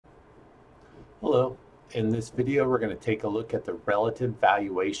Hello. In this video, we're going to take a look at the relative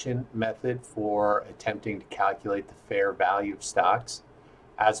valuation method for attempting to calculate the fair value of stocks.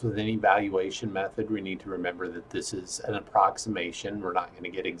 As with any valuation method, we need to remember that this is an approximation. We're not going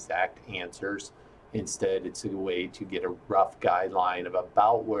to get exact answers. Instead, it's a way to get a rough guideline of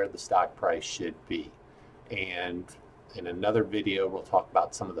about where the stock price should be. And in another video, we'll talk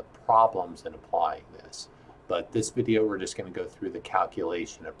about some of the problems in applying this. But this video, we're just going to go through the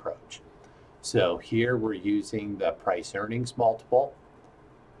calculation approach. So here we're using the price earnings multiple,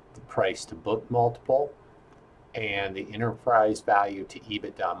 the price to book multiple, and the enterprise value to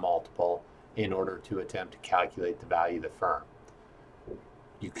EBITDA multiple in order to attempt to calculate the value of the firm.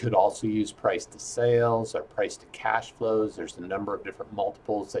 You could also use price to sales or price to cash flows. There's a number of different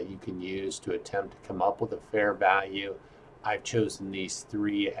multiples that you can use to attempt to come up with a fair value. I've chosen these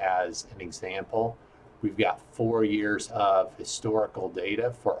three as an example. We've got 4 years of historical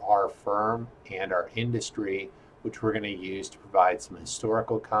data for our firm and our industry, which we're going to use to provide some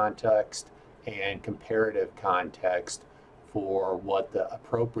historical context and comparative context for what the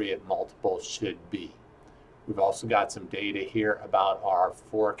appropriate multiples should be. We've also got some data here about our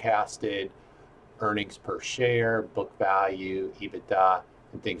forecasted earnings per share, book value, EBITDA,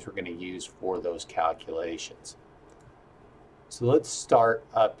 and things we're going to use for those calculations. So let's start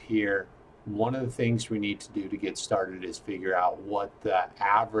up here. One of the things we need to do to get started is figure out what the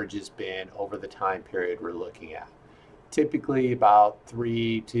average has been over the time period we're looking at. Typically about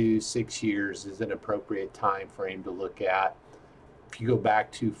 3 to 6 years is an appropriate time frame to look at. If you go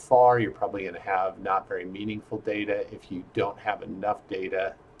back too far, you're probably going to have not very meaningful data. If you don't have enough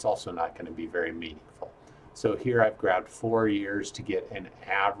data, it's also not going to be very meaningful. So here I've grabbed 4 years to get an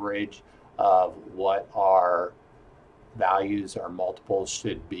average of what our values, our multiples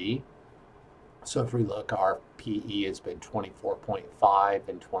should be. So if we look, our PE has been 24.5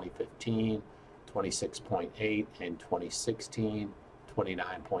 in 2015, 26.8 in 2016,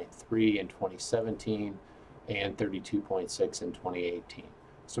 29.3 in 2017, and 32.6 in 2018.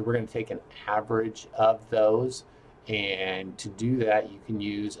 So we're going to take an average of those, and to do that you can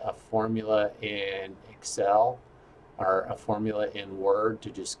use a formula in Excel or a formula in Word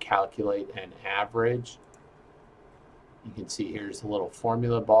to just calculate an average. You can see here's a little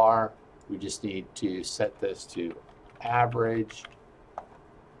formula bar. We just need to set this to average,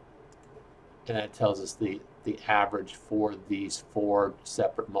 and that tells us the average for these 4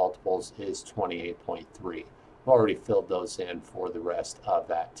 separate multiples is 28.3. I've already filled those in for the rest of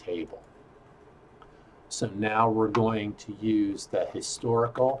that table. So now we're going to use the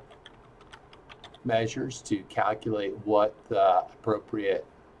historical measures to calculate what the appropriate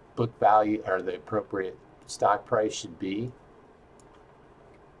book value or the appropriate stock price should be.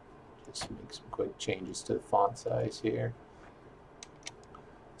 Just make some quick changes to the font size here.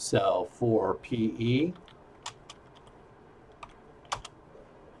 So for PE,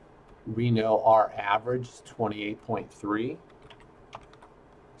 we know our average is 28.3.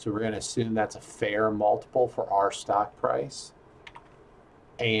 So we're going to assume that's a fair multiple for our stock price.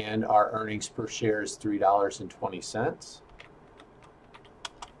 And our earnings per share is $3.20. So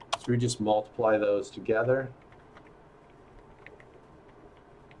we just multiply those together.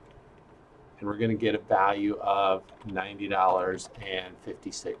 And we're going to get a value of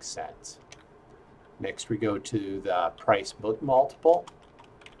 $90.56. Next, we go to the price book multiple.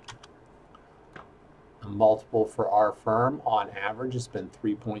 A multiple for our firm on average has been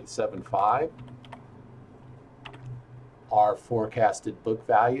 3.75. Our forecasted book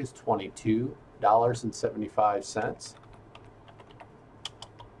value is $22.75.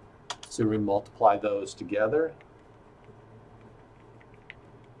 So we multiply those together,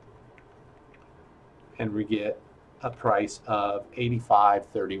 and we get a price of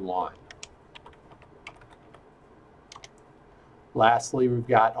 $85.31. Lastly, we've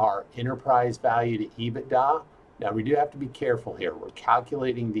got our enterprise value to EBITDA. Now we do have to be careful here. We're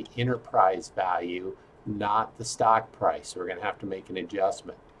calculating the enterprise value, not the stock price. So we're going to have to make an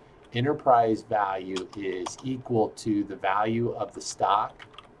adjustment. Enterprise value is equal to the value of the stock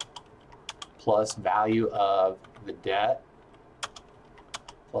plus value of the debt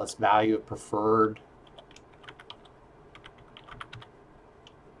plus value of preferred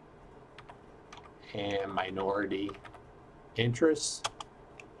and minority interest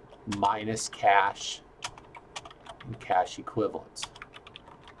minus cash and cash equivalents.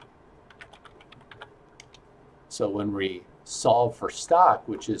 So when we solve for stock,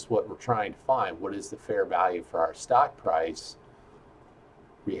 which is what we're trying to find, what is the fair value for our stock price,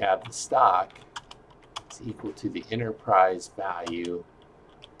 we have the stock is equal to the enterprise value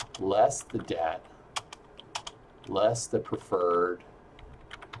less the debt less the preferred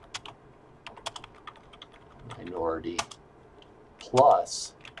minority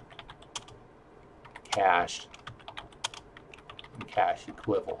plus cash and cash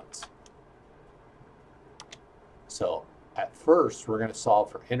equivalents. So at first, we're going to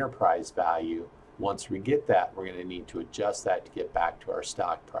solve for enterprise value. Once we get that, we're going to need to adjust that to get back to our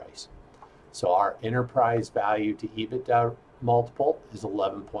stock price. So our enterprise value to EBITDA multiple is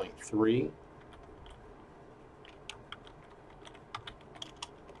 11.3.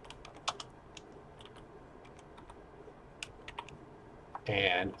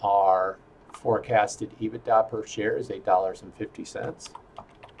 And our forecasted EBITDA per share is $8.50.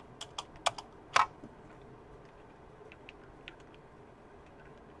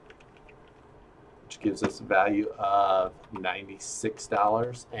 Which gives us a value of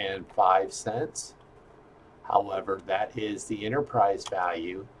 $96.05. However, that is the enterprise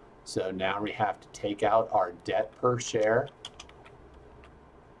value. So now we have to take out our debt per share,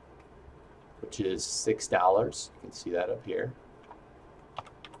 which is $6. You can see that up here.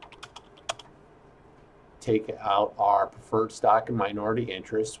 Take out our preferred stock and minority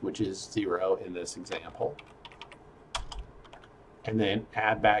interest, which is 0 in this example. And then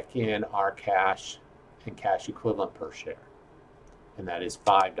add back in our cash and cash equivalent per share. And that is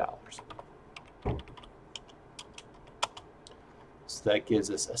 $5. So that gives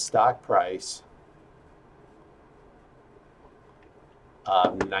us a stock price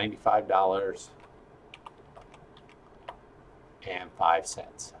of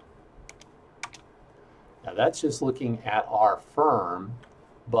 $95.05. Now that's just looking at our firm,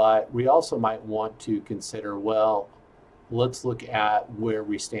 but we also might want to consider, well, let's look at where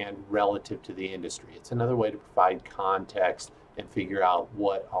we stand relative to the industry. It's another way to provide context and figure out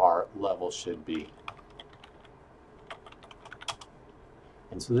what our level should be.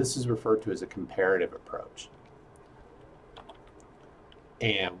 And so this is referred to as a comparative approach.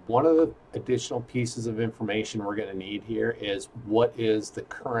 And one of the additional pieces of information we're going to need here is what is the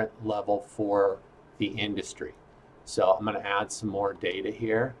current level for the industry. So I'm going to add some more data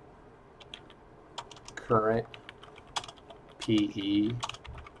here. Current PE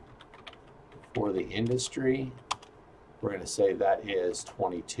for the industry, we're going to say that is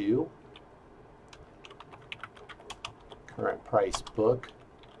 22. Current price book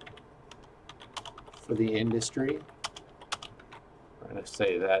for the industry, we're going to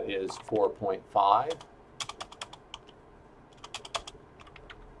say that is 4.5.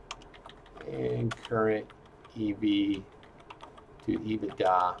 And current EV to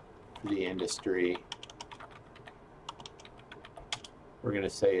EBITDA for the industry, we're going to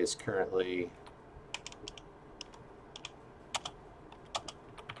say is currently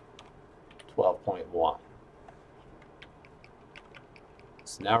 12.1.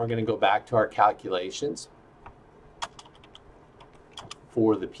 So now we're going to go back to our calculations.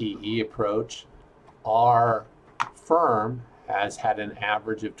 For the PE approach, our firm has had an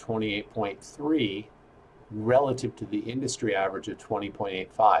average of 28.3 relative to the industry average of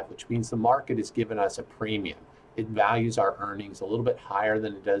 20.85, which means the market has given us a premium. It values our earnings a little bit higher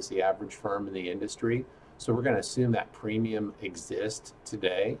than it does the average firm in the industry. So we're going to assume that premium exists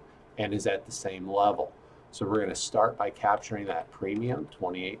today and is at the same level. So we're going to start by capturing that premium,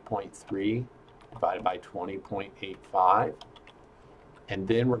 28.3 divided by 20.85. And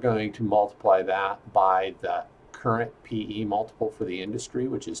then we're going to multiply that by the current PE multiple for the industry,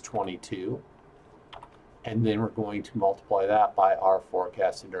 which is 22. And then we're going to multiply that by our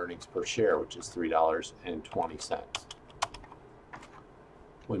forecasted earnings per share, which is $3.20.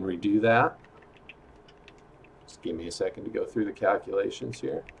 When we do that, just give me a second to go through the calculations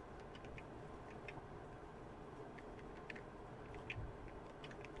here.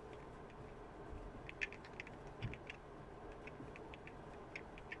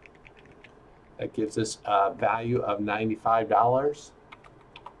 That gives us a value of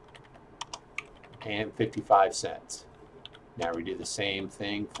 $95.55. Now we do the same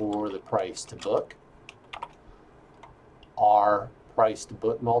thing for the price to book. Our price to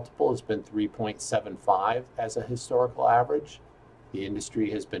book multiple has been 3.75 as a historical average. The industry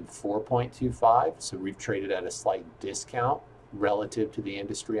has been 4.25, so we've traded at a slight discount relative to the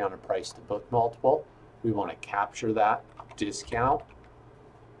industry on a price to book multiple. We want to capture that discount,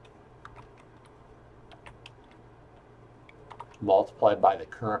 multiplied by the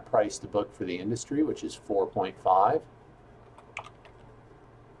current price to book for the industry, which is 4.5.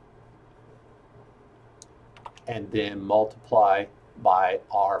 And then multiply by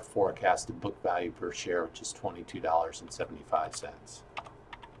our forecasted book value per share, which is $22.75.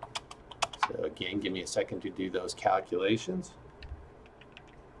 So again, give me a second to do those calculations.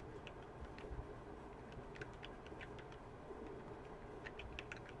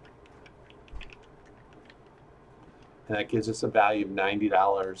 and that gives us a value of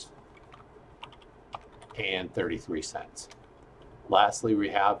 $90.33. Lastly, we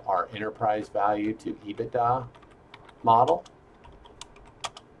have our enterprise value to EBITDA model.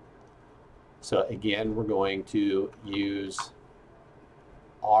 So again, we're going to use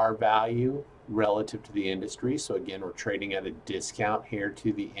our value relative to the industry. So again, we're trading at a discount here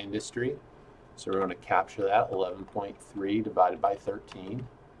to the industry. So we're going to capture that 11.3 divided by 13,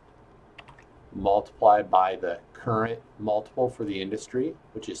 multiplied by the current multiple for the industry,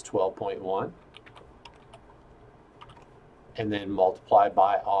 which is 12.1, and then multiply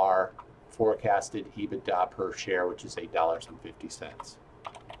by our forecasted EBITDA per share, which is $8.50.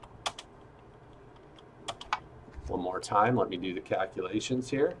 One more time, let me do the calculations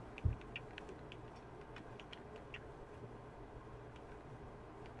here.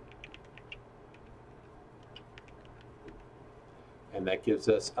 And that gives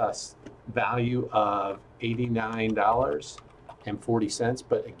us a value of $89.40.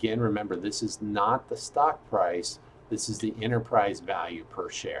 But again, remember, this is not the stock price. This is the enterprise value per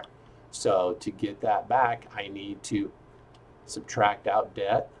share. So to get that back, I need to subtract out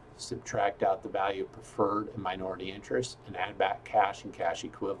debt, subtract out the value of preferred and minority interest, and add back cash and cash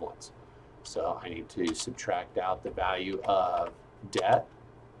equivalents. So I need to subtract out the value of debt,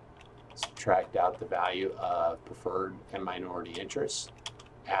 subtract out the value of preferred and minority interest,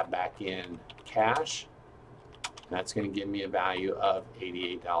 add back in cash, and that's going to give me a value of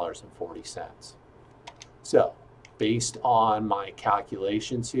 $88.40. So based on my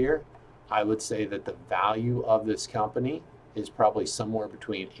calculations here, I would say that the value of this company is probably somewhere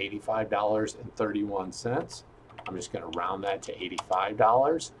between $85.31. I'm just going to round that to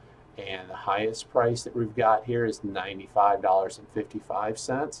 $85. And the highest price that we've got here is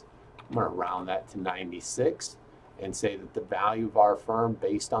 $95.55. I'm going to round that to 96 and say that the value of our firm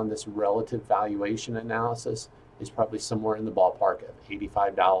based on this relative valuation analysis is probably somewhere in the ballpark of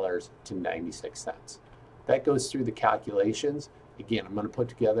 $85 to 96 cents. That goes through the calculations. Again, I'm going to put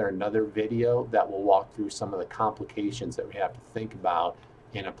together another video that will walk through some of the complications that we have to think about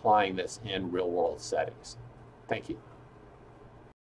in applying this in real-world settings. Thank you.